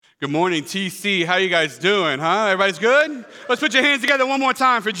Good morning, TC. How you guys doing, huh? Everybody's good? Let's put your hands together one more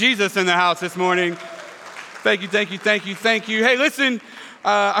time for Jesus in the house this morning. Thank you. Hey, listen,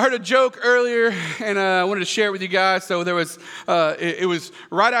 I heard a joke earlier, and I wanted to share it with you guys. So there was, it was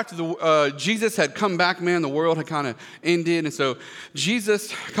right after Jesus had come back, man, the world had kind of ended. And so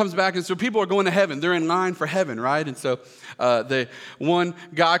Jesus comes back, and so people are going to heaven. They're in line for heaven, right? And so the one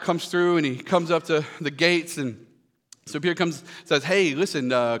guy comes through, and he comes up to the gates, and so Peter comes, says, hey, listen,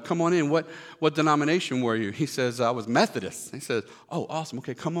 come on in. What denomination were you? He says, I was Methodist. He says, oh, awesome.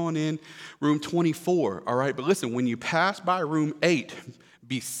 Okay, come on in, room 24, all right? But listen, when you pass by room 8,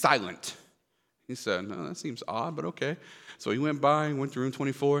 be silent. He said, no, that seems odd, but okay. So he went to room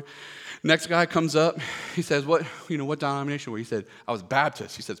 24. Next guy comes up. He says, what denomination were you? He said, I was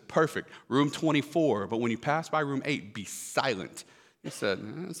Baptist. He says, perfect, room 24. But when you pass by room 8, be silent. He said,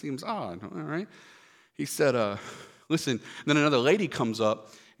 that seems odd, all right? He said, listen, then another lady comes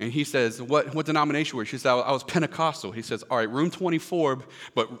up, and he says, what denomination were you? She said, I was Pentecostal. He says, all right, room 24,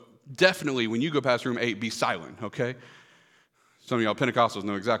 but definitely when you go past room 8, be silent, okay? Some of y'all Pentecostals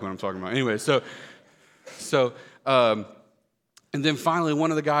know exactly what I'm talking about. Anyway, and then finally one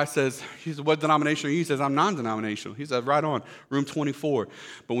of the guys says, he said, what denomination are you? He says, I'm non-denominational. He said, right on, room 24.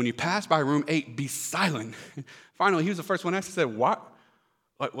 But when you pass by room 8, be silent. Finally, he was the first one asked. He said, what?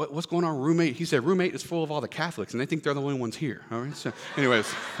 What's going on, room 8? He said, room 8 is full of all the Catholics, and they think they're the only ones here. All right. So,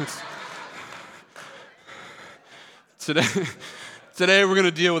 anyways, today we're going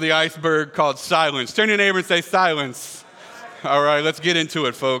to deal with the iceberg called silence. Turn to your neighbor and say silence. All right, let's get into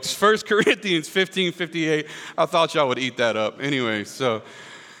it, folks. 1 Corinthians 15:58. I thought y'all would eat that up. Anyway, so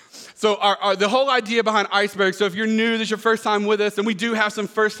the whole idea behind iceberg, so if you're new, this is your first time with us, and we do have some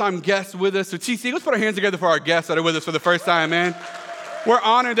first-time guests with us. So TC, let's put our hands together for our guests that are with us for the first time, man. We're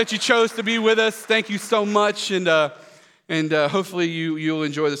honored that you chose to be with us. Thank you so much, and hopefully you'll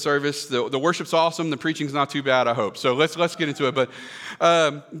enjoy the service. The worship's awesome. The preaching's not too bad, I hope. So let's get into it. But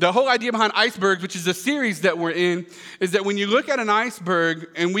the whole idea behind icebergs, which is a series that we're in, is that when you look at an iceberg,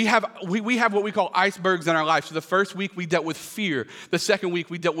 and we have what we call icebergs in our life. So the first week we dealt with fear. The second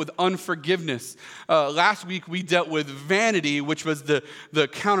week we dealt with unforgiveness. Last week we dealt with vanity, which was the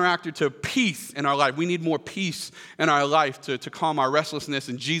counteractor to peace in our life. We need more peace in our life to calm our restlessness,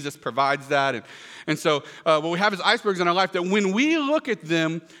 and Jesus provides that. And so what we have is icebergs in our life that when we look at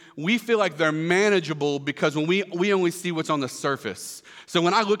them, we feel like they're manageable because when we only see what's on the surface. So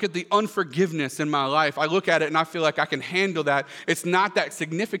when I look at the unforgiveness in my life, I look at it and I feel like I can handle that. It's not that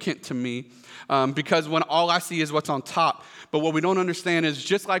significant to me because when all I see is what's on top. But what we don't understand is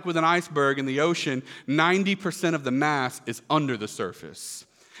just like with an iceberg in the ocean, 90% of the mass is under the surface.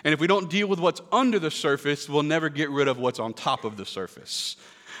 And if we don't deal with what's under the surface, we'll never get rid of what's on top of the surface.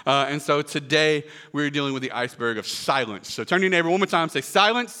 And so today, we're dealing with the iceberg of silence. So turn to your neighbor one more time, say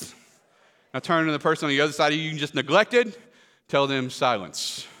silence. Now turn to the person on the other side of you just neglected. Tell them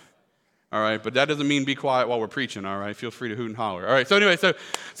silence. All right, but that doesn't mean be quiet while we're preaching, all right? Feel free to hoot and holler. All right, so anyway, so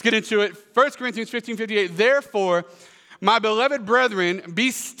let's get into it. 1 Corinthians 15:58, therefore, my beloved brethren, be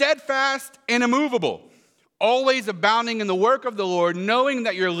steadfast and immovable, always abounding in the work of the Lord, knowing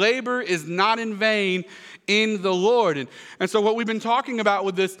that your labor is not in vain in the Lord. And so what we've been talking about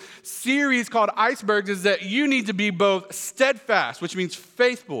with this series called Icebergs is that you need to be both steadfast, which means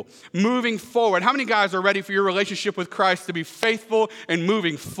faithful, moving forward. How many guys are ready for your relationship with Christ to be faithful and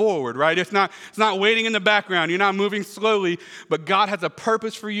moving forward, right? It's not waiting in the background. You're not moving slowly, but God has a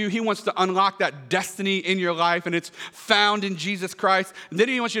purpose for you. He wants to unlock that destiny in your life, and it's found in Jesus Christ. And then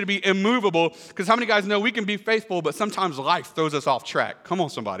He wants you to be immovable, because how many guys know we can be faithful, but sometimes life throws us off track? Come on,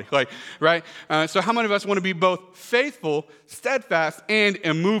 somebody. Right? So how many of us want to be both faithful, steadfast, and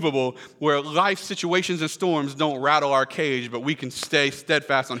immovable, where life situations and storms don't rattle our cage, but we can stay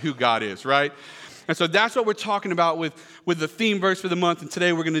steadfast on who God is, right? And so that's what we're talking about with the theme verse for the month, and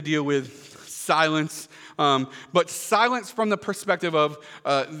today we're going to deal with silence, but silence from the perspective of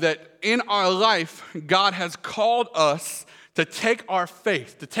that in our life, God has called us to take our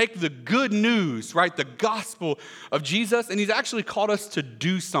faith, to take the good news, right, the gospel of Jesus, and He's actually called us to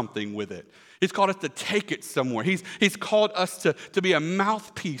do something with it. He's called us to take it somewhere. He's called us to be a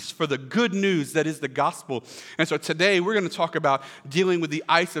mouthpiece for the good news that is the gospel. And so today we're going to talk about dealing with the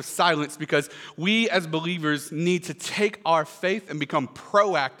ice of silence, because we as believers need to take our faith and become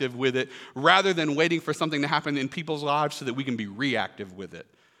proactive with it rather than waiting for something to happen in people's lives so that we can be reactive with it.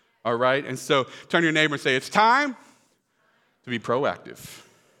 All right? And so turn to your neighbor and say, it's time to be proactive.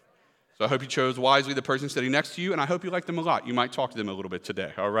 So I hope you chose wisely the person sitting next to you, and I hope you like them a lot. You might talk to them a little bit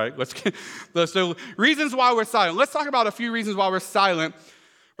today, all right? So reasons why we're silent. Let's talk about a few reasons why we're silent,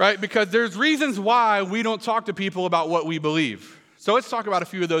 right? Because there's reasons why we don't talk to people about what we believe. So let's talk about a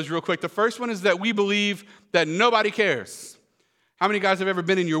few of those real quick. The first one is that we believe that nobody cares. How many guys have ever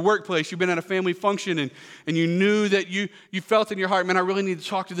been in your workplace, you've been at a family function, and you knew that you felt in your heart, man, I really need to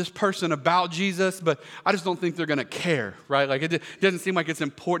talk to this person about Jesus, but I just don't think they're going to care, right? Like it doesn't seem like it's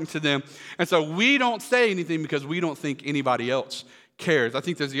important to them. And so we don't say anything because we don't think anybody else cares. I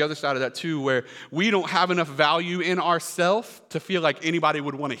think there's the other side of that too, where we don't have enough value in ourselves to feel like anybody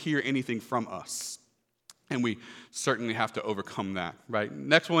would want to hear anything from us. And we certainly have to overcome that, right?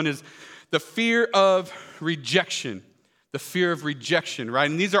 Next one is the fear of rejection. The fear of rejection, right?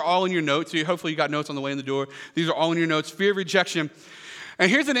 And these are all in your notes. Hopefully you got notes on the way in the door. These are all in your notes. Fear of rejection. And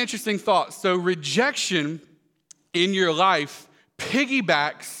here's an interesting thought. So rejection in your life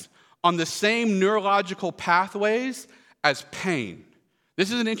piggybacks on the same neurological pathways as pain. This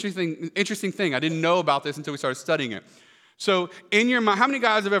is an interesting thing. I didn't know about this until we started studying it. So in your mind, how many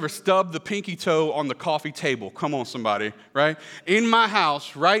guys have ever stubbed the pinky toe on the coffee table? Come on, somebody, right? In my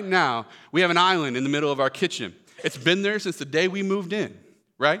house right now, we have an island in the middle of our kitchen. It's been there since the day we moved in,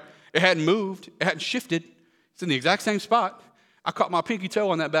 right? It hadn't moved. It hadn't shifted. It's in the exact same spot. I caught my pinky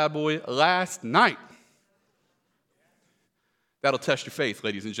toe on that bad boy last night. That'll test your faith,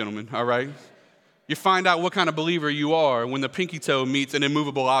 ladies and gentlemen, all right? You find out what kind of believer you are when the pinky toe meets an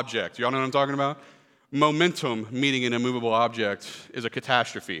immovable object. Y'all know what I'm talking about? Momentum meeting an immovable object is a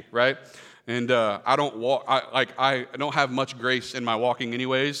catastrophe, right? And I don't have much grace in my walking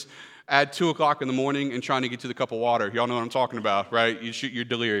anyways. Add 2 o'clock in the morning and trying to get to the cup of water. Y'all know what I'm talking about, right? You're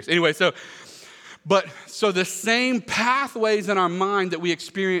delirious. Anyway, so the same pathways in our mind that we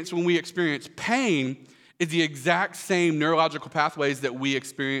experience when we experience pain is the exact same neurological pathways that we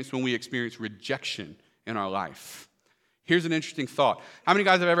experience when we experience rejection in our life. Here's an interesting thought. How many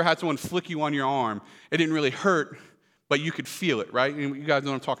guys have ever had someone flick you on your arm? It didn't really hurt, but you could feel it, right? And you guys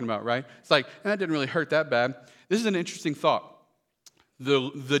know what I'm talking about, right? It's like, that didn't really hurt that bad. This is an interesting thought.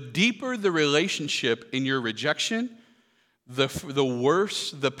 The deeper the relationship in your rejection, the worse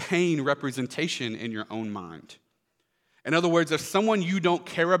the pain representation in your own mind. In other words, if someone you don't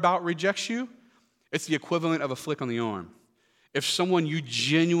care about rejects you, it's the equivalent of a flick on the arm. If someone you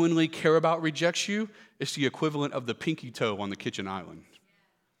genuinely care about rejects you, it's the equivalent of the pinky toe on the kitchen island.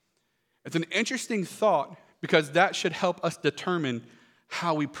 It's an interesting thought because that should help us determine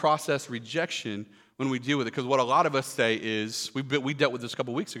how we process rejection when we deal with it. Because what a lot of us say is, we dealt with this a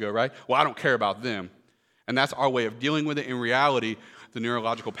couple weeks ago, right? Well, I don't care about them. And that's our way of dealing with it. In reality, the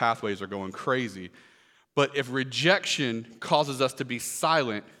neurological pathways are going crazy. But if rejection causes us to be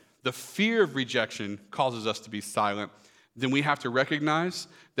silent, the fear of rejection causes us to be silent, then we have to recognize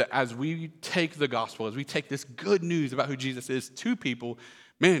that as we take the gospel, as we take this good news about who Jesus is to people,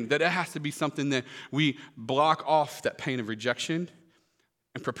 man, that it has to be something that we block off that pain of rejection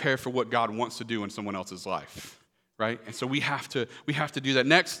and prepare for what God wants to do in someone else's life, right? And so we have to do that.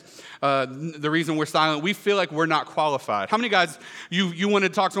 Next, the reason we're silent, we feel like we're not qualified. How many guys, you wanted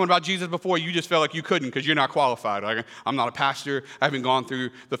to talk to someone about Jesus before, you just felt like you couldn't because you're not qualified? Like, I'm not a pastor. I haven't gone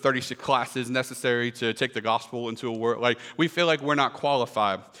through the 36 classes necessary to take the gospel into a world. Like, we feel like we're not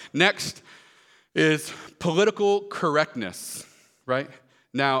qualified. Next is political correctness, right?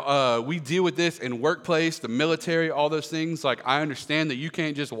 Now, we deal with this in workplace, the military, all those things. Like, I understand that you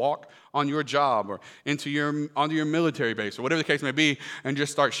can't just walk on your job or onto your military base or whatever the case may be and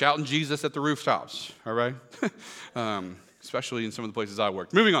just start shouting Jesus at the rooftops, all right? Especially in some of the places I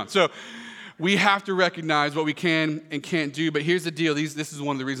worked. Moving on. So we have to recognize what we can and can't do, but here's the deal. This is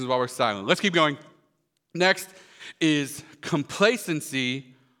one of the reasons why we're silent. Let's keep going. Next is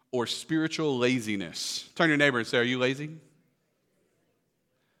complacency or spiritual laziness. Turn to your neighbor and say, are you lazy?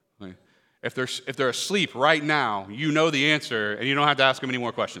 If they're asleep right now, you know the answer, and you don't have to ask them any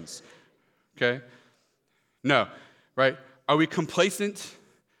more questions. Okay? No, right? Are we complacent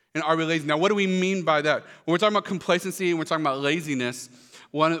and are we lazy? Now, what do we mean by that? When we're talking about complacency and we're talking about laziness,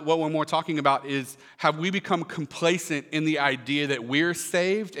 what we're more talking about is, have we become complacent in the idea that we're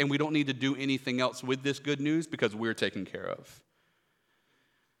saved and we don't need to do anything else with this good news because we're taken care of?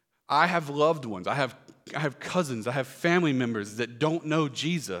 I have loved ones. I have cousins. I have family members that don't know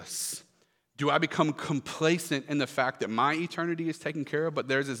Jesus. Do I become complacent in the fact that my eternity is taken care of, but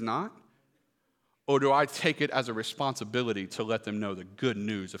theirs is not? Or do I take it as a responsibility to let them know the good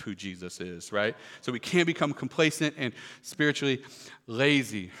news of who Jesus is, right? So we can't become complacent and spiritually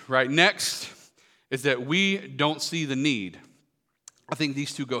lazy, right? Next is that we don't see the need. I think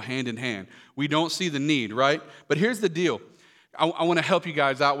these two go hand in hand. We don't see the need, right? But here's the deal. I want to help you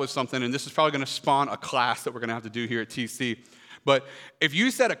guys out with something, and this is probably going to spawn a class that we're going to have to do here at TC. But if you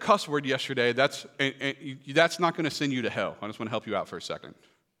said a cuss word yesterday, that's not going to send you to hell. I just want to help you out for a second.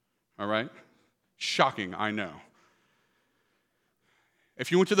 All right? Shocking, I know.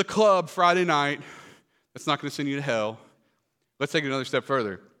 If you went to the club Friday night, that's not going to send you to hell. Let's take it another step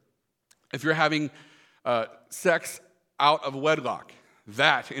further. If you're having sex out of wedlock,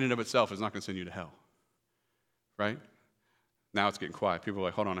 that in and of itself is not going to send you to hell, right? Now it's getting quiet. People are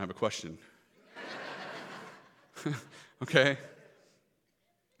like, hold on, I have a question. Okay?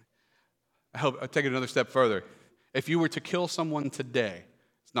 I'll take it another step further. If you were to kill someone today,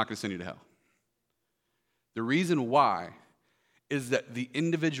 it's not going to send you to hell. The reason why is that the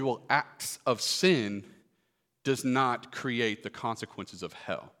individual acts of sin does not create the consequences of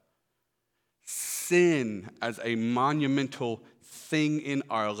hell. Sin as a monumental thing in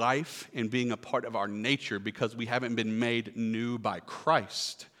our life and being a part of our nature because we haven't been made new by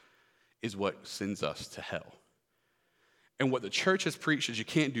Christ is what sends us to hell. And what the church has preached is you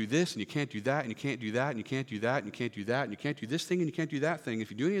can't do this and you can't do that and you can't do that and you can't do that and you can't do that and you can't do this thing and you can't do that thing. If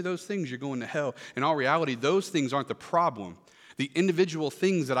you do any of those things, you're going to hell. In all reality, those things aren't the problem. The individual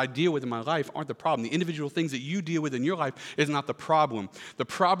things that I deal with in my life aren't the problem. The individual things that you deal with in your life is not the problem. The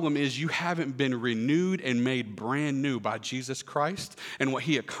problem is you haven't been renewed and made brand new by Jesus Christ and what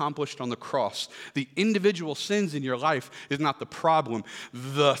he accomplished on the cross. The individual sins in your life is not the problem.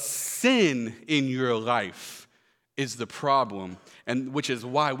 The sin in your life is the problem, and which is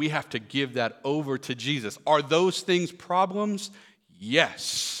why we have to give that over to Jesus. Are those things problems?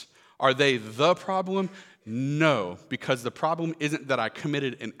 Yes. Are they the problem? No, because the problem isn't that I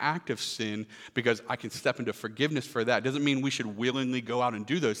committed an act of sin because I can step into forgiveness for that. It doesn't mean we should willingly go out and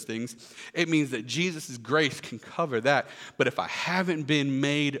do those things. It means that Jesus' grace can cover that. But if I haven't been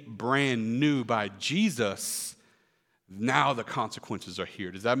made brand new by Jesus, now the consequences are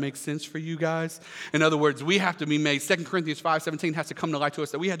here. Does that make sense for you guys? In other words, we have to be made, 2 Corinthians 5:17 has to come to light to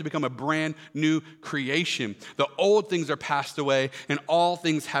us that we have to become a brand new creation. The old things are passed away and all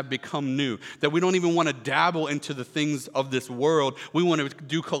things have become new. That we don't even want to dabble into the things of this world. We want to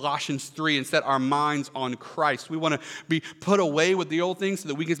do Colossians 3 and set our minds on Christ. We want to be put away with the old things so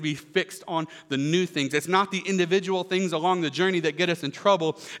that we can be fixed on the new things. It's not the individual things along the journey that get us in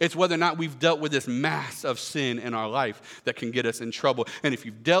trouble. It's whether or not we've dealt with this mass of sin in our life that can get us in trouble. And if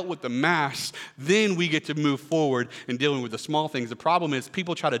you've dealt with the mass, then we get to move forward in dealing with the small things. The problem is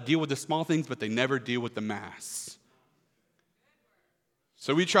people try to deal with the small things, but they never deal with the mass.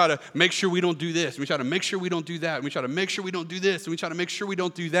 So we try to make sure we don't do this. We try to make sure we don't do that. And we try to make sure we don't do this. And we try to make sure we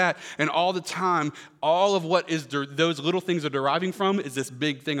don't do that. And all the time, all of what is those little things are deriving from is this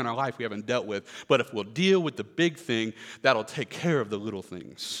big thing in our life we haven't dealt with. But if we'll deal with the big thing, that'll take care of the little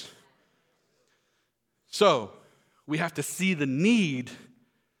things. So we have to see the need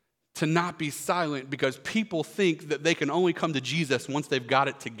to not be silent because people think that they can only come to Jesus once they've got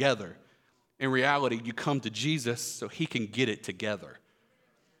it together. In reality, you come to Jesus so he can get it together.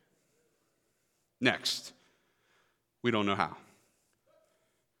 Next, we don't know how.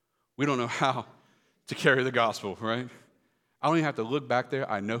 We don't know how to carry the gospel, right? I don't even have to look back there.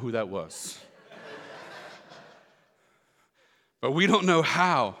 I know who that was. But we don't know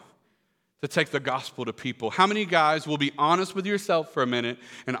how to take the gospel to people. How many guys will be honest with yourself for a minute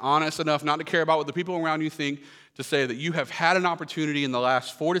and honest enough not to care about what the people around you think to say that you have had an opportunity in the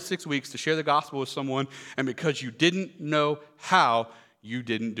last 4 to 6 weeks to share the gospel with someone and because you didn't know how, you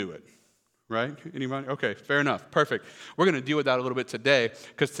didn't do it? Right? Anybody? Okay, fair enough. Perfect. We're going to deal with that a little bit today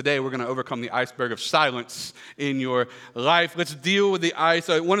because today we're going to overcome the iceberg of silence in your life. Let's deal with the ice.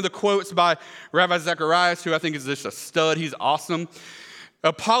 One of the quotes by Ravi Zacharias, who I think is just a stud. He's awesome.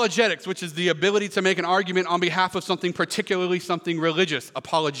 Apologetics, which is the ability to make an argument on behalf of something, particularly something religious.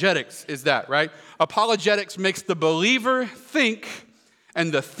 Apologetics is that, right? Apologetics makes the believer think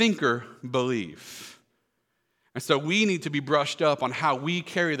and the thinker believe. And so we need to be brushed up on how we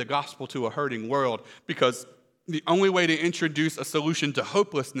carry the gospel to a hurting world because the only way to introduce a solution to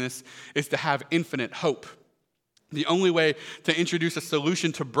hopelessness is to have infinite hope. The only way to introduce a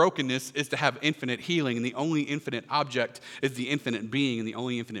solution to brokenness is to have infinite healing, and the only infinite object is the infinite being, and the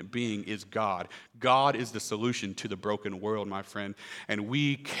only infinite being is God. God is the solution to the broken world, my friend, and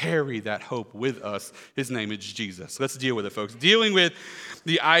we carry that hope with us. His name is Jesus. Let's deal with it, folks. Dealing with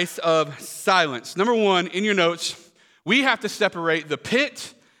the ice of silence. Number one, in your notes, we have to separate the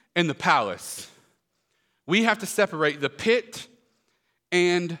pit and the palace. We have to separate the pit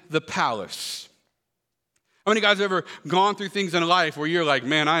and the palace. How many guys have ever gone through things in life where you're like,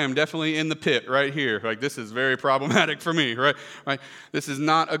 man, I am definitely in the pit right here. Like, this is very problematic for me, right? This is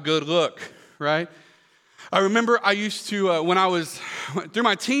not a good look, right? I remember I used to, through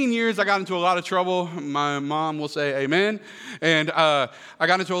my teen years, I got into a lot of trouble. My mom will say amen. And I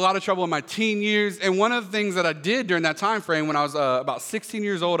got into a lot of trouble in my teen years. And one of the things that I did during that time frame, when I was about 16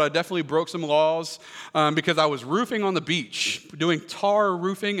 years old, I definitely broke some laws because I was roofing on the beach, doing tar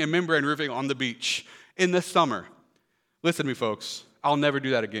roofing and membrane roofing on the beach in the summer. Listen to me, folks. I'll never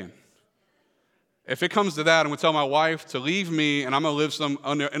do that again. If it comes to that, I'm going to tell my wife to leave me, and I'm going to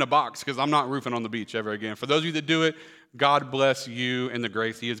live in a box because I'm not roofing on the beach ever again. For those of you that do it, God bless you and the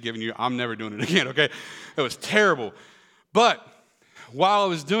grace he has given you. I'm never doing it again, okay? It was terrible. But while I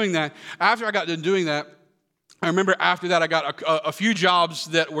was doing that, after I got done doing that, I remember after that I got a few jobs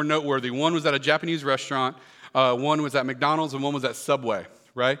that were noteworthy. One was at a Japanese restaurant, one was at McDonald's, and one was at Subway,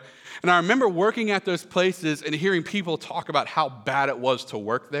 right? And I remember working at those places and hearing people talk about how bad it was to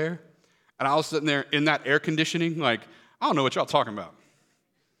work there. And I was sitting there in that air conditioning like, I don't know what y'all talking about.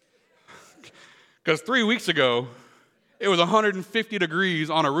 Because 3 weeks ago, it was 150 degrees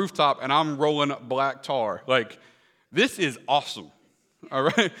on a rooftop and I'm rolling black tar. Like, this is awesome, all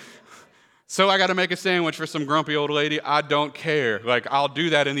right? So I got to make a sandwich for some grumpy old lady. I don't care. Like, I'll do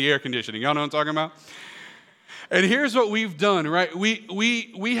that in the air conditioning. Y'all know what I'm talking about? And here's what we've done, right?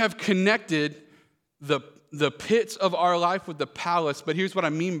 We have connected the pits of our life with the palace, but here's what I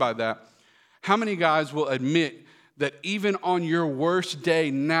mean by that. How many guys will admit that even on your worst day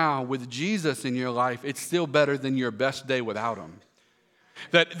now with Jesus in your life, it's still better than your best day without him?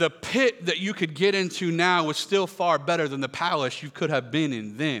 That the pit that you could get into now is still far better than the palace you could have been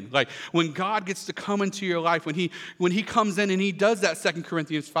in then. Like when God gets to come into your life, when he comes in and he does that 2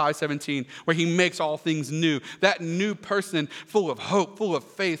 Corinthians 5:17, where he makes all things new, that new person full of hope, full of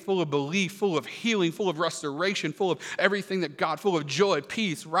faith, full of belief, full of healing, full of restoration, full of everything that God, full of joy,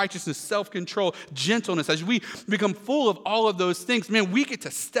 peace, righteousness, self-control, gentleness. As we become full of all of those things, man, we get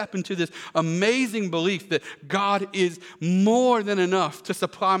to step into this amazing belief that God is more than enough to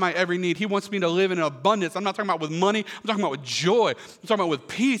supply my every need. He wants me to live in abundance. I'm not talking about with money. I'm talking about with joy. I'm talking about with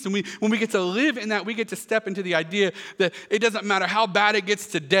peace. And when we get to live in that, we get to step into the idea that it doesn't matter how bad it gets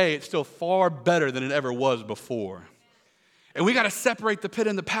today, it's still far better than it ever was before. And we got to separate the pit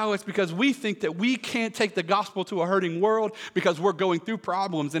and the palace because we think that we can't take the gospel to a hurting world because we're going through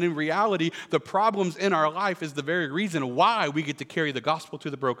problems. And in reality, the problems in our life is the very reason why we get to carry the gospel to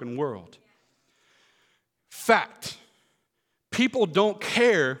the broken world. Fact. People don't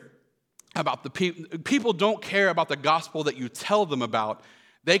care about people don't care about the gospel that you tell them about.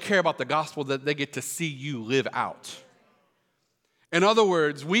 They care about the gospel that they get to see you live out. In other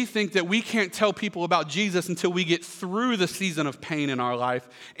words, we think that we can't tell people about Jesus until we get through the season of pain in our life.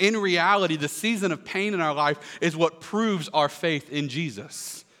 In reality, the season of pain in our life is what proves our faith in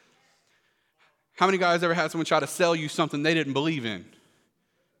Jesus. How many guys ever had someone try to sell you something they didn't believe in?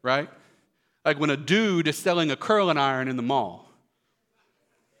 Right? Like when a dude is selling a curling iron in the mall.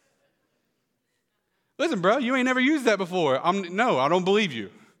 Listen, bro, you ain't never used that before. No, I don't believe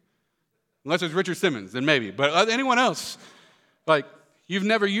you. Unless it's Richard Simmons, then maybe. But anyone else, like, you've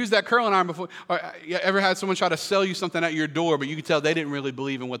never used that curling iron before. Or you ever had someone try to sell you something at your door, but you could tell they didn't really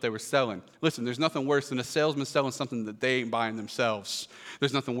believe in what they were selling? Listen, there's nothing worse than a salesman selling something that they ain't buying themselves.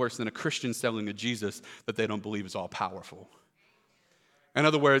 There's nothing worse than a Christian selling a Jesus that they don't believe is all powerful. In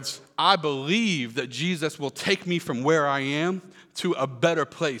other words, I believe that Jesus will take me from where I am to a better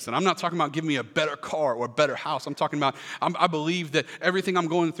place. And I'm not talking about giving me a better car or a better house. I'm talking about, I believe that everything I'm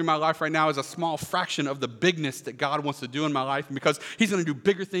going through my life right now is a small fraction of the bigness that God wants to do in my life. And because he's going to do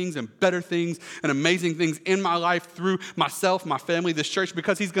bigger things and better things and amazing things in my life through myself, my family, this church,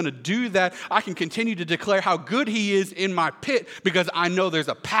 because he's going to do that, I can continue to declare how good he is in my pit because I know there's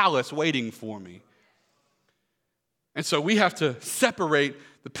a palace waiting for me. And so we have to separate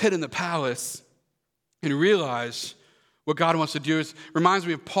the pit and the palace and realize what God wants to do. It reminds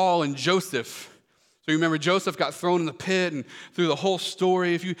me of Paul and Joseph. So you remember Joseph got thrown in the pit, and through the whole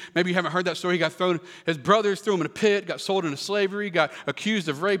story, maybe you haven't heard that story, he got thrown, his brothers threw him in a pit, got sold into slavery, got accused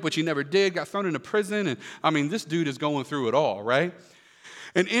of rape, which he never did, got thrown into prison. And I mean, this dude is going through it all, right?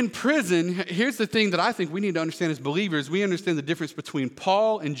 And in prison, here's the thing that I think we need to understand as believers. We understand the difference between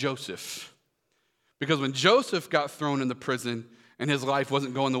Paul and Joseph. Because when Joseph got thrown in the prison and his life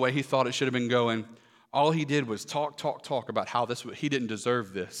wasn't going the way he thought it should have been going, all he did was talk about how he didn't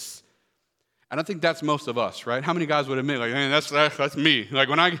deserve this. And I think that's most of us, right? How many guys would admit, like, man, that's me. Like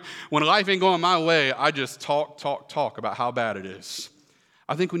when life ain't going my way, I just talk about how bad it is.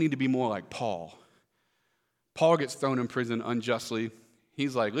 I think we need to be more like Paul. Paul gets thrown in prison unjustly.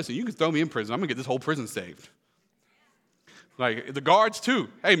 He's like, listen, you can throw me in prison. I'm going to get this whole prison saved. Like the guards too.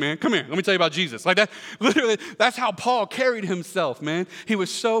 Hey man, come here. Let me tell you about Jesus. Like that, literally, that's how Paul carried himself, man. He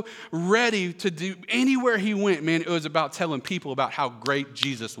was so ready to do anywhere he went, man. It was about telling people about how great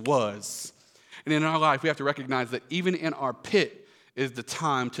Jesus was. And in our life, we have to recognize that even in our pit is the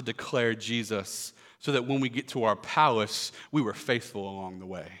time to declare Jesus so that when we get to our palace, we were faithful along the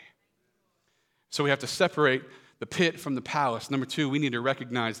way. So we have to separate the pit from the palace. Number 2, we need to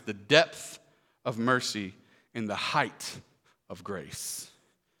recognize the depth of mercy and the height of grace.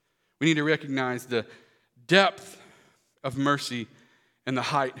 We need to recognize the depth of mercy and the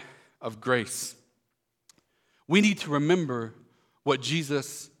height of grace. We need to remember what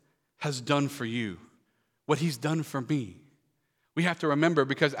Jesus has done for you, what he's done for me. We have to remember,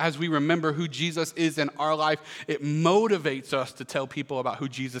 because as we remember who Jesus is in our life, it motivates us to tell people about who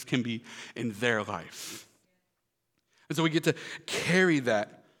Jesus can be in their life. And so we get to carry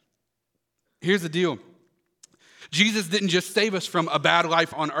that. Here's the deal. Jesus didn't just save us from a bad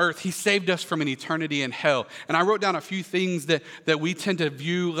life on earth. He saved us from an eternity in hell. And I wrote down a few things that we tend to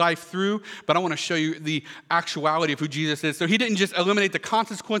view life through, but I want to show you the actuality of who Jesus is. So he didn't just eliminate the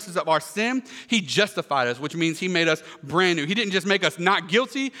consequences of our sin. He justified us, which means he made us brand new. He didn't just make us not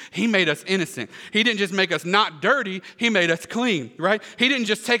guilty. He made us innocent. He didn't just make us not dirty. He made us clean, right? He didn't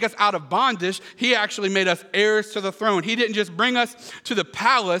just take us out of bondage. He actually made us heirs to the throne. He didn't just bring us to the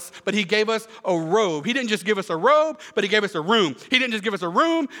palace, but he gave us a robe. He didn't just give us a robe, but he gave us a room. He didn't just give us a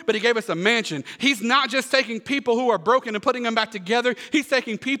room, but he gave us a mansion. He's not just taking people who are broken and putting them back together. He's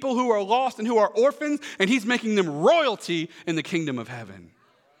taking people who are lost and who are orphans, and he's making them royalty in the kingdom of heaven.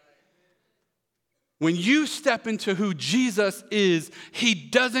 When you step into who Jesus is, he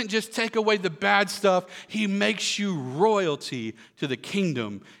doesn't just take away the bad stuff. He makes you royalty to the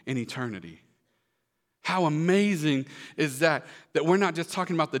kingdom in eternity. How amazing is that we're not just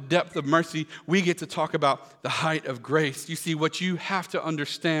talking about the depth of mercy, we get to talk about the height of grace. You see, what you have to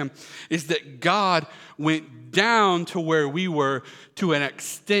understand is that God went down to where we were to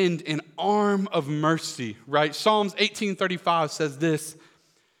extend an arm of mercy, right? Psalms 18:35 says this: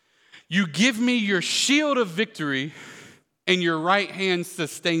 "You give me your shield of victory, and your right hand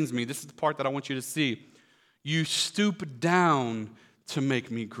sustains me." This is the part that I want you to see. "You stoop down to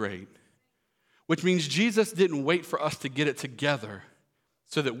make me great." Which means Jesus didn't wait for us to get it together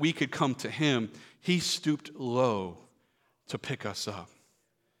so that we could come to him. He stooped low to pick us up.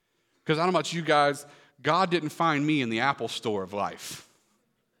 Because I don't know about you guys, God didn't find me in the Apple store of life.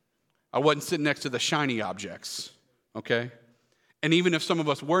 I wasn't sitting next to the shiny objects, okay? And even if some of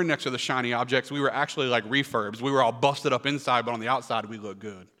us were next to the shiny objects, we were actually like refurbs. We were all busted up inside, but on the outside we looked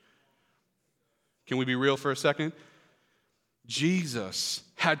good. Can we be real for a second? Jesus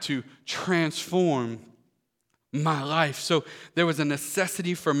had to transform my life. So there was a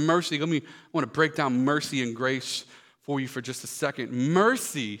necessity for mercy. I want to break down mercy and grace for you for just a second.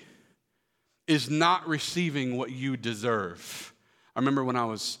 Mercy is not receiving what you deserve. I remember when I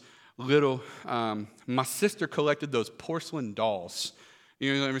was little, my sister collected those porcelain dolls.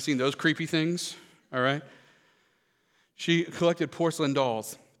 You ever seen those creepy things? All right. She collected porcelain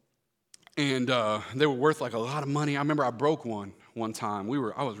dolls. And they were worth like a lot of money. I remember I broke one time.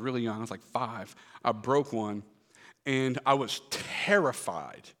 I was really young. I was like 5. I broke one, and I was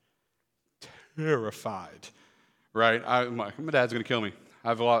terrified. Right? My dad's gonna kill me.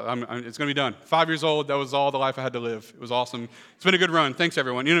 It's gonna be done. 5 years old. That was all the life I had to live. It was awesome. It's been a good run. Thanks,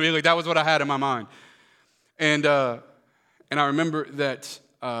 everyone. You know what I mean? Like that was what I had in my mind. And I remember that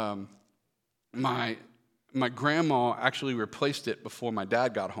my grandma actually replaced it before my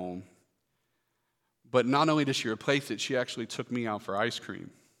dad got home. But not only did she replace it, she actually took me out for ice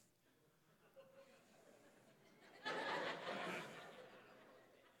cream.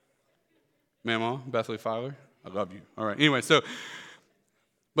 Mama, Bethany Filer, I love you. All right, anyway,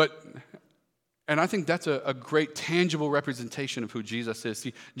 and I think that's a great tangible representation of who Jesus is.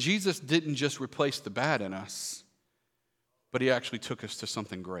 See, Jesus didn't just replace the bad in us, but he actually took us to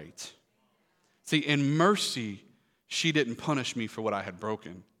something great. See, in mercy, she didn't punish me for what I had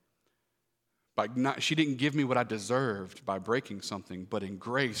broken. She didn't give me what I deserved by breaking something, but in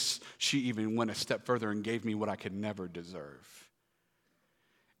grace, she even went a step further and gave me what I could never deserve.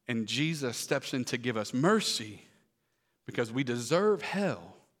 And Jesus steps in to give us mercy because we deserve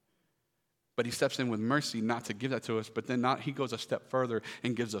hell, but he steps in with mercy not to give that to us, but then he goes a step further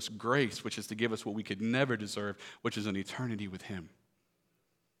and gives us grace, which is to give us what we could never deserve, which is an eternity with him.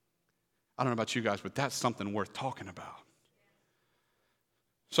 I don't know about you guys, but that's something worth talking about.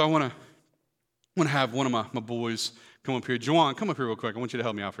 So I want to have one of my boys come up here. Juwan, come up here real quick. I want you to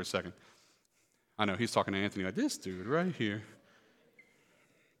help me out for a second. I know, he's talking to Anthony like, this dude right here.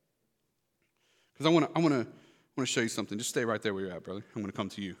 Because I want want to show you something. Just stay right there where you're at, brother. I'm going to come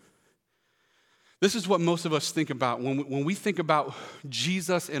to you. This is what most of us think about when we think about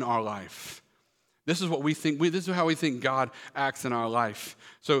Jesus in our life. This is what we think. This is how we think God acts in our life.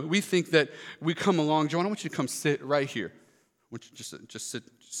 So we think that we come along. Joanne, I want you to come sit right here. I want you to just sit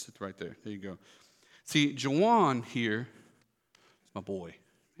right there. There you go. See, Jawan here is my boy.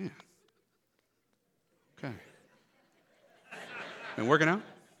 Man. Okay. Been working out?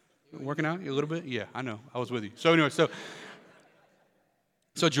 Working out a little bit? Yeah, I know. I was with you. So anyway, so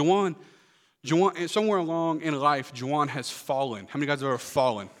Jawan, somewhere along in life, Jawan has fallen. How many guys have ever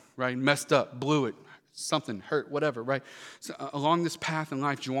fallen, right? Messed up, blew it, something hurt, whatever, right? So along this path in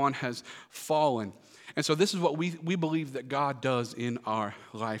life, Jawan has fallen. And so this is what we believe that God does in our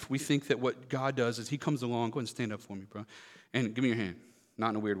life. We think that what God does is he comes along. Go ahead and stand up for me, bro. And give me your hand. Not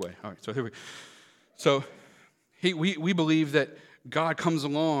in a weird way. All right, so here we go. So we believe that God comes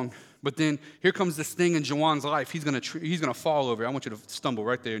along, but then here comes this thing in Jawan's life. He's gonna fall over. I want you to stumble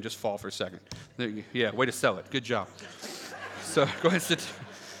right there and just fall for a second. There you go. Yeah, way to sell it. Good job. So go ahead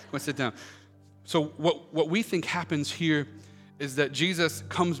and sit down. So what we think happens here is that Jesus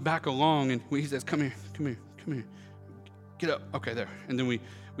comes back along and he says, come here. Get up. Okay, there. And then we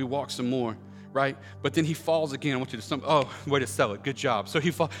walk some more, right? But then he falls again. I want you to stumble. Oh, way to sell it. Good job. So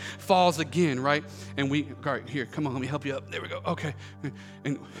he falls again, right? And all right, here, come on, let me help you up. There we go. Okay.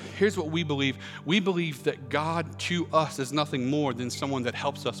 And here's what we believe. We believe that God to us is nothing more than someone that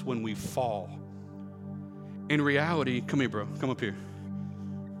helps us when we fall. In reality, come here, bro. Come up here.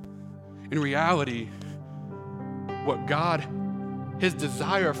 In reality, what God, his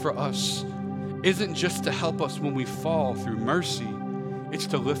desire for us isn't just to help us when we fall through mercy. It's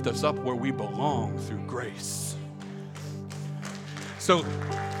to lift us up where we belong through grace. So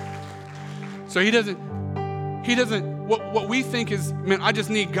he doesn't, what we think is, man, I just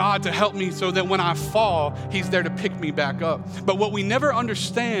need God to help me so that when I fall, he's there to pick me back up. But what we never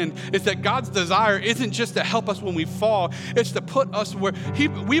understand is that God's desire isn't just to help us when we fall. It's to put us where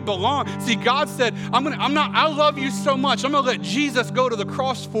we belong. See, God said, I love you so much. I'm going to let Jesus go to the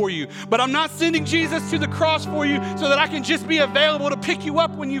cross for you. But I'm not sending Jesus to the cross for you so that I can just be available to pick you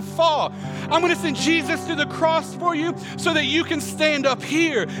up when you fall. I'm going to send Jesus to the cross for you so that you can stand up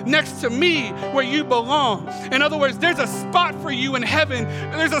here next to me where you belong. In other words, there's a spot for you in heaven.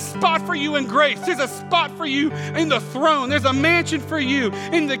 There's a spot for you in grace. There's a spot for you in the throne. There's a mansion for you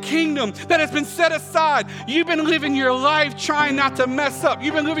in the kingdom that has been set aside. You've been living your life trying not to mess up.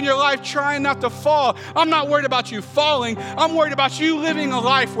 You've been living your life trying not to fall. I'm not worried about you falling. I'm worried about you living a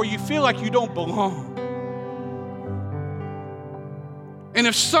life where you feel like you don't belong. And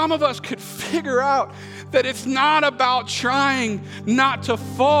if some of us could figure out that it's not about trying not to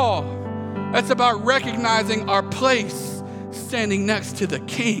fall, it's about recognizing our place standing next to the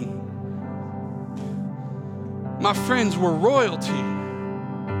King. My friends, we're royalty.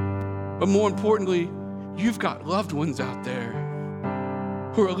 But more importantly, you've got loved ones out there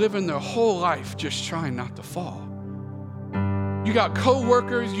who are living their whole life just trying not to fall. You got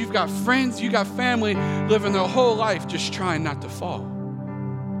coworkers, you've got friends, you got family living their whole life just trying not to fall.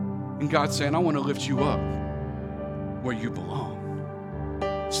 And God's saying, I want to lift you up where you belong.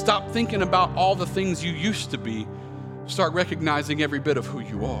 Stop thinking about all the things you used to be. Start recognizing every bit of who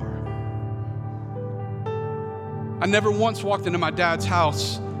you are. I never once walked into my dad's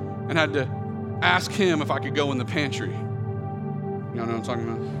house and had to ask him if I could go in the pantry. Y'all know what I'm talking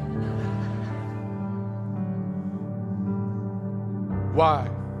about? Why?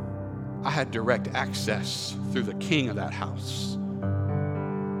 I had direct access through the king of that house.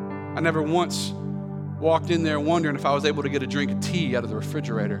 I never once walked in there wondering if I was able to get a drink of tea out of the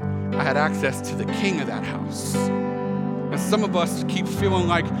refrigerator. I had access to the king of that house. And some of us keep feeling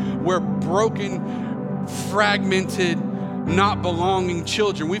like we're broken, fragmented, not belonging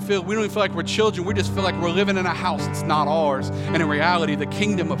children. We don't even feel like we're children. We just feel like we're living in a house that's not ours. And in reality, the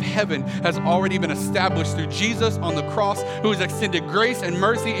kingdom of heaven has already been established through Jesus on the cross, who has extended grace and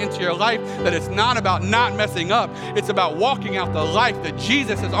mercy into your life, that it's not about not messing up. It's about walking out the life that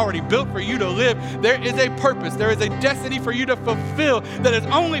Jesus has already built for you to live. There is a purpose. There is a destiny for you to fulfill that is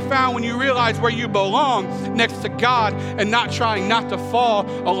only found when you realize where you belong next to God and not trying not to fall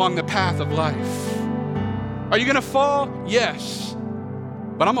along the path of life. Are you going to fall? Yes.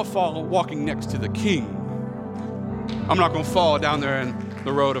 But I'm going to fall walking next to the King. I'm not going to fall down there in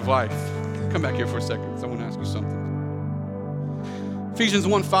the road of life. Come back here for a second, because I want to ask you something. Ephesians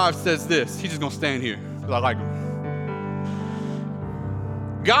 1:5 says this. He's just going to stand here, because I like him.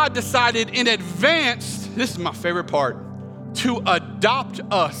 God decided in advance, this is my favorite part, to adopt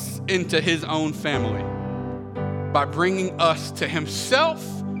us into his own family by bringing us to himself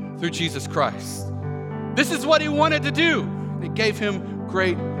through Jesus Christ. This is what he wanted to do. It gave him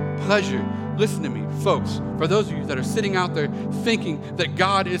great pleasure. Listen to me, folks. For those of you that are sitting out there thinking that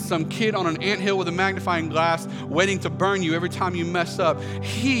God is some kid on an anthill with a magnifying glass waiting to burn you every time you mess up,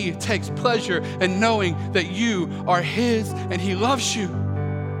 he takes pleasure in knowing that you are his and he loves you.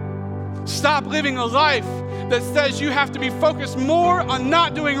 Stop living a life that says you have to be focused more on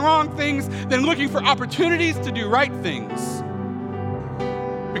not doing wrong things than looking for opportunities to do right things.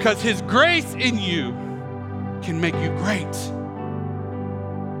 Because his grace in you can make you great.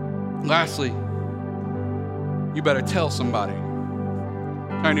 Lastly, you better tell somebody.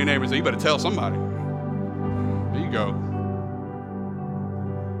 Turn to your neighbor and say, you better tell somebody. There you go.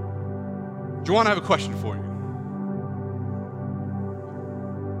 Juwan, I have a question for you.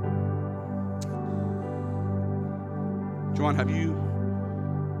 Juwan, have you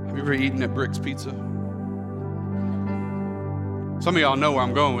ever eaten at Brick's Pizza? Some of y'all know where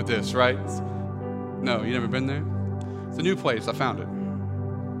I'm going with this, right? No, you never been there? It's a new place. I found it.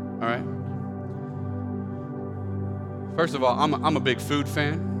 All right. First of all, I'm a big food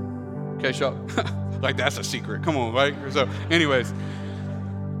fan. Okay, y'all. Like that's a secret. Come on, right? So, anyways.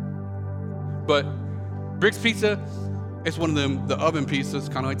 But Brick's Pizza, it's one of them, the oven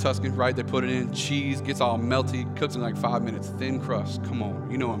pizzas, kind of like Tuscan, right? They put it in, cheese, gets all melty, cooks in like 5 minutes, thin crust. Come on,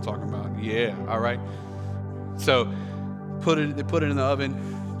 you know what I'm talking about. Yeah, all right. So they put it in the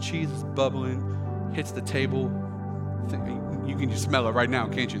oven, cheese is bubbling, hits the table. You can just smell it right now,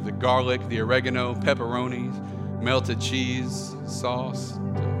 can't you? The garlic, the oregano, pepperonis, melted cheese, sauce.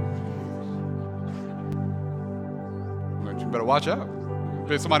 You better watch out. If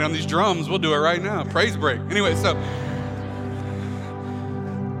there's somebody on these drums, we'll do it right now. Praise break. Anyway, so.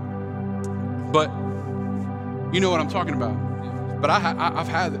 But you know what I'm talking about. But I've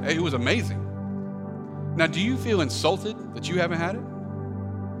had it. It was amazing. Now, do you feel insulted that you haven't had it?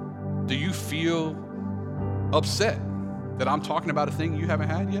 Do you feel upset that I'm talking about a thing you haven't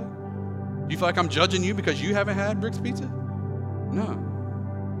had yet? You feel like I'm judging you because you haven't had Brick's Pizza? No.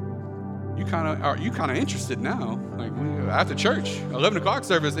 You kind of interested now. Like after church, 11 o'clock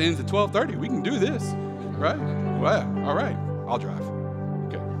service ends at 12:30. We can do this, right? Well, all right. I'll drive.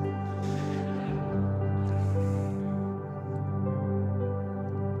 Okay.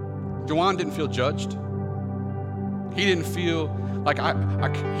 Juwan didn't feel judged. He didn't feel like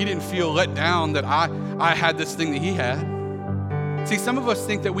he didn't feel let down that I had this thing that he had. See, some of us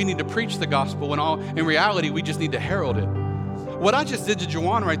think that we need to preach the gospel when in reality, we just need to herald it. What I just did to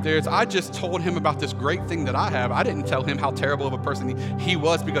Juwan right there is I just told him about this great thing that I have. I didn't tell him how terrible of a person he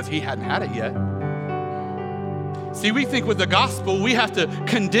was because he hadn't had it yet. See, we think with the gospel, we have to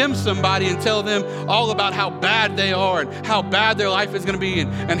condemn somebody and tell them all about how bad they are and how bad their life is going to be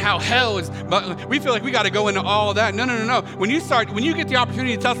and how hell is. But we feel like we got to go into all of that. No. When you get the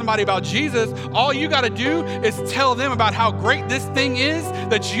opportunity to tell somebody about Jesus, all you got to do is tell them about how great this thing is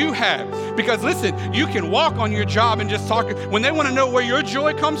that you have. Because listen, you can walk on your job and just talk. When they want to know where your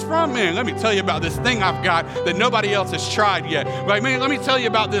joy comes from, man, let me tell you about this thing I've got that nobody else has tried yet. Right, man, let me tell you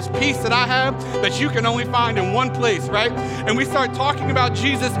about this peace that I have that you can only find in one place, right? And we start talking about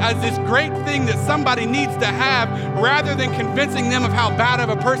Jesus as this great thing that somebody needs to have rather than convincing them of how bad of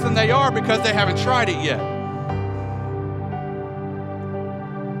a person they are because they haven't tried it yet.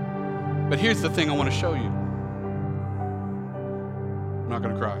 But here's the thing I want to show you. I'm not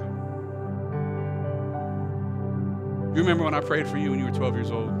going to cry. Do you remember when I prayed for you when you were 12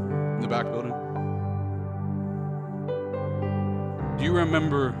 years old in the back building? Do you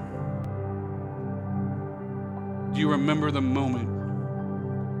remember the moment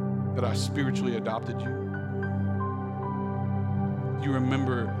that I spiritually adopted you? Do you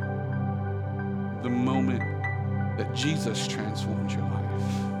remember the moment that Jesus transformed your life?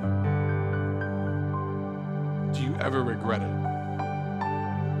 Do you ever regret it?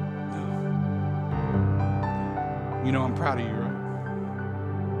 You know, I'm proud of you, right?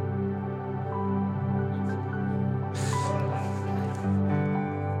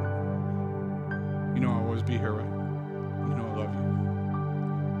 You know I'll always be here, right? You know I love you.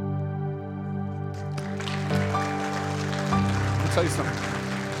 Let me tell you something.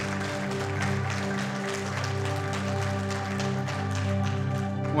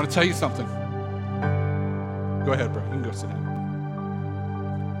 I want to tell you something. Go ahead, bro. You can go sit down.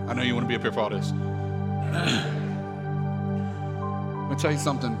 I know you want to be up here for all this. Let me tell you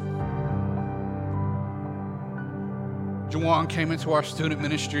something. Juwan came into our student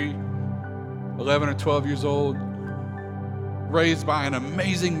ministry, 11 or 12 years old, raised by an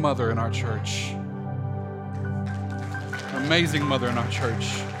amazing mother in our church. Amazing mother in our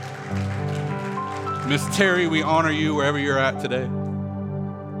church. Miss Terry, we honor you wherever you're at today.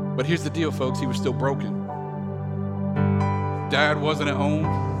 But here's the deal, folks. He was still broken. dad wasn't at home.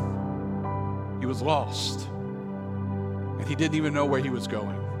 He was lost. And he didn't even know where he was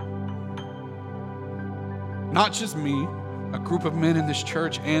going. Not just me, a group of men in this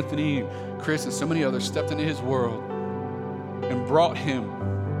church, Anthony, Chris, and so many others stepped into his world and brought him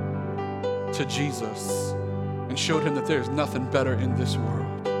to Jesus and showed him that there's nothing better in this world.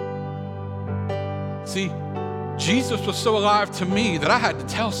 See, Jesus was so alive to me that I had to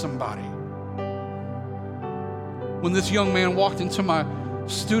tell somebody. When this young man walked into my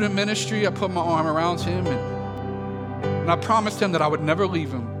student ministry, I put my arm around him and I promised him that I would never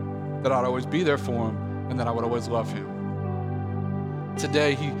leave him, that I'd always be there for him, and that I would always love him.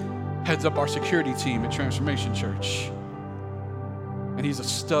 Today, he heads up our security team at Transformation Church, and he's a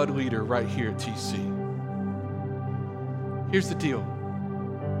stud leader right here at TC. Here's the deal.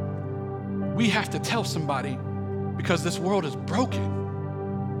 We have to tell somebody because this world is broken.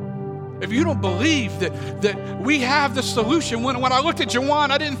 If you don't believe that we have the solution, when I looked at Jawan,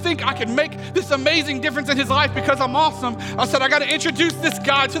 I didn't think I could make this amazing difference in his life because I'm awesome. I said, I got to introduce this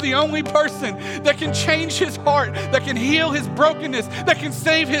guy to the only person that can change his heart, that can heal his brokenness, that can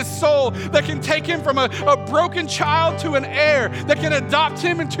save his soul, that can take him from a broken child to an heir, that can adopt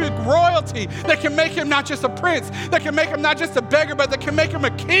him into royalty, that can make him not just a prince, that can make him not just a beggar, but that can make him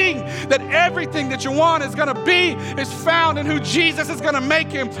a king, that everything that Jawan is going to be is found in who Jesus is going to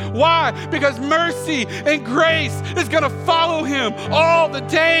make him. Why? Because mercy and grace is going to follow him all the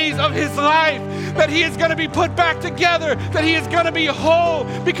days of his life, that he is going to be put back together, that he is going to be whole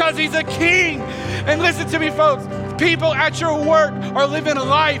because he's a king. And listen to me, folks. People at your work are living a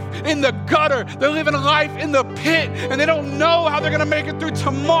life in the gutter. They're living a life in the pit, and they don't know how they're going to make it through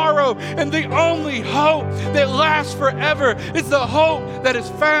tomorrow. And the only hope that lasts forever is the hope that is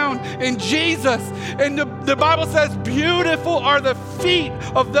found in Jesus. And the Bible says, beautiful are the feet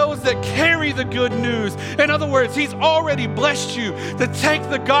of those that carry the good news. In other words, he's already blessed you to take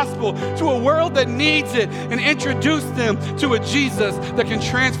the gospel to a world that needs it and introduce them to a Jesus that can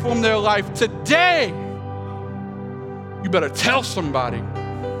transform their life today. You better tell somebody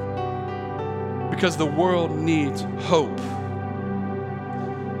because the world needs hope.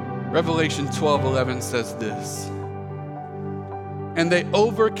 Revelation 12:11 says this, and they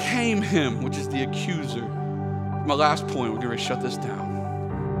overcame him, which is the accuser. My last point, we're going to shut this down.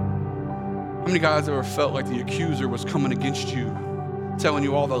 How many guys ever felt like the accuser was coming against you, telling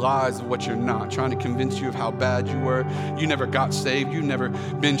you all the lies of what you're not, trying to convince you of how bad you were? You never got saved. You've never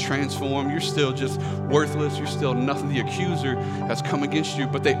been transformed. You're still just worthless. You're still nothing. The accuser has come against you.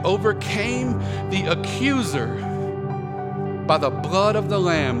 But they overcame the accuser by the blood of the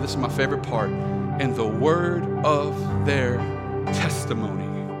Lamb. This is my favorite part. And the word of their testimony.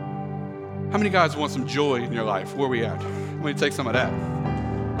 How many guys want some joy in your life? Where are we at? Let me take some of that,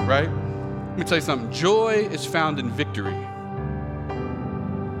 right? Let me tell you something. Joy is found in victory.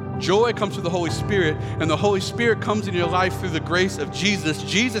 Joy comes through the Holy Spirit, and the Holy Spirit comes in your life through the grace of Jesus.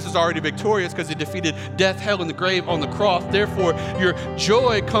 Jesus is already victorious because he defeated death, hell, and the grave on the cross. Therefore, your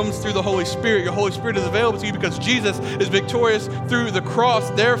joy comes through the Holy Spirit. Your Holy Spirit is available to you because Jesus is victorious through the cross.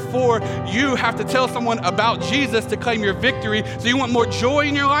 Therefore, you have to tell someone about Jesus to claim your victory. So you want more joy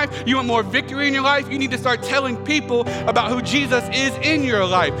in your life? You want more victory in your life? You need to start telling people about who Jesus is in your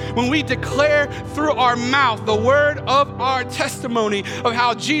life. When we declare through our mouth the word of our testimony of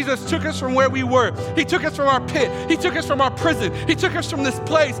how Jesus took us from where we were. He took us from our pit. He took us from our prison. He took us from this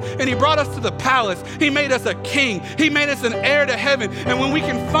place, and he brought us to the palace. He made us a king. He made us an heir to heaven. And when we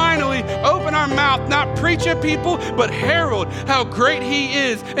can finally open our mouth, not preach at people, but herald how great he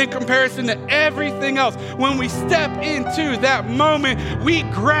is in comparison to everything else, when we step into that moment, we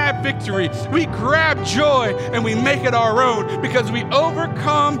grab victory, we grab joy, and we make it our own because we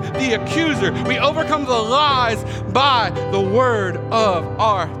overcome the accuser. We overcome the lies by the word of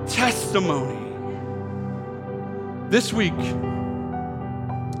our testimony. This week, you're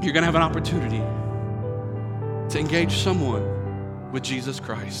going to have an opportunity to engage someone with Jesus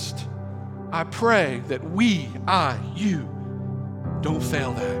Christ. I pray that you don't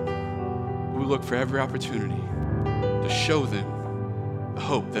fail that. We look for every opportunity to show them the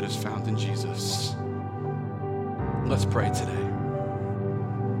hope that is found in Jesus. Let's pray today.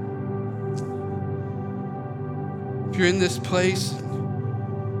 If you're in this place,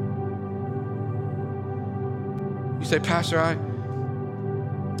 you say, Pastor,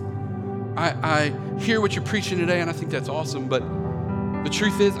 I hear what you're preaching today, and I think that's awesome, but the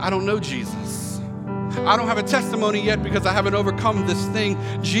truth is, I don't know Jesus. I don't have a testimony yet because I haven't overcome this thing.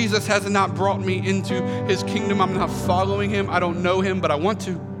 Jesus has not brought me into his kingdom. I'm not following him. I don't know him, but I want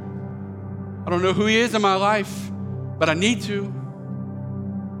to. I don't know who he is in my life, but I need to.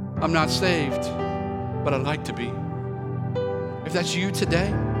 I'm not saved, but I'd like to be. If that's you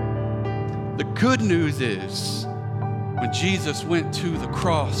today, the good news is when Jesus went to the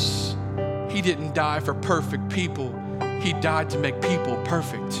cross, he didn't die for perfect people. He died to make people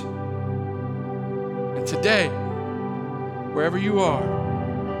perfect. And today, wherever you are,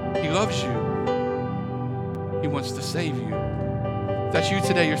 he loves you. He wants to save you. If that's you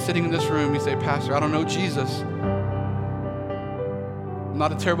today, you're sitting in this room, you say, Pastor, I don't know Jesus. I'm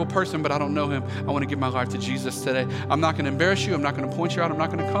not a terrible person, but I don't know him. I want to give my life to Jesus today. I'm not going to embarrass you. I'm not going to point you out. I'm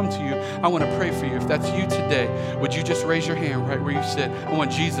not going to come to you. I want to pray for you. If that's you today, would you just raise your hand right where you sit? I want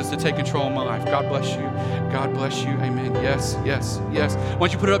Jesus to take control of my life. God bless you. God bless you. Amen. Yes, yes, yes.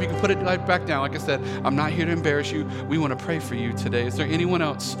 Once you put it up, you can put it right back down. Like I said, I'm not here to embarrass you. We want to pray for you today. Is there anyone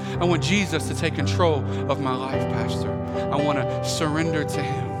else? I want Jesus to take control of my life, Pastor. I want to surrender to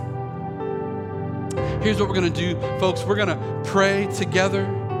him. Here's what we're going to do, folks. We're going to pray together.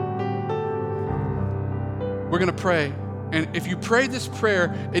 We're going to pray. And if you pray this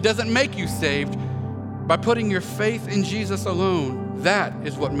prayer, it doesn't make you saved. By putting your faith in Jesus alone, that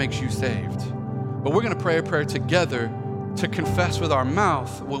is what makes you saved. But we're going to pray a prayer together to confess with our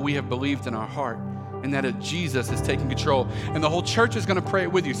mouth what we have believed in our heart, and that Jesus is taking control. And the whole church is going to pray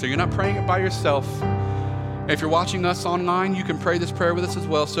it with you, so you're not praying it by yourself. If you're watching us online, you can pray this prayer with us as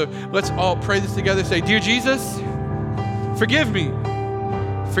well. So let's all pray this together. Say, Dear Jesus, forgive me.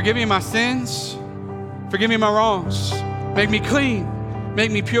 Forgive me my sins. Forgive me my wrongs. Make me clean.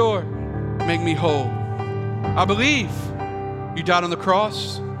 Make me pure. Make me whole. I believe you died on the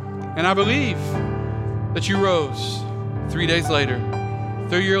cross, and I believe that you rose 3 days later.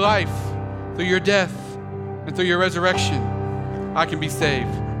 Through your life, through your death, and through your resurrection, I can be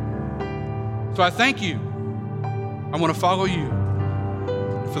saved. So I thank you. I want to follow you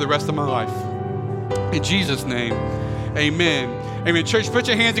for the rest of my life. In Jesus' name, amen. Amen. Church, put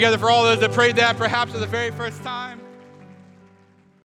your hands together for all those that prayed that perhaps for the very first time.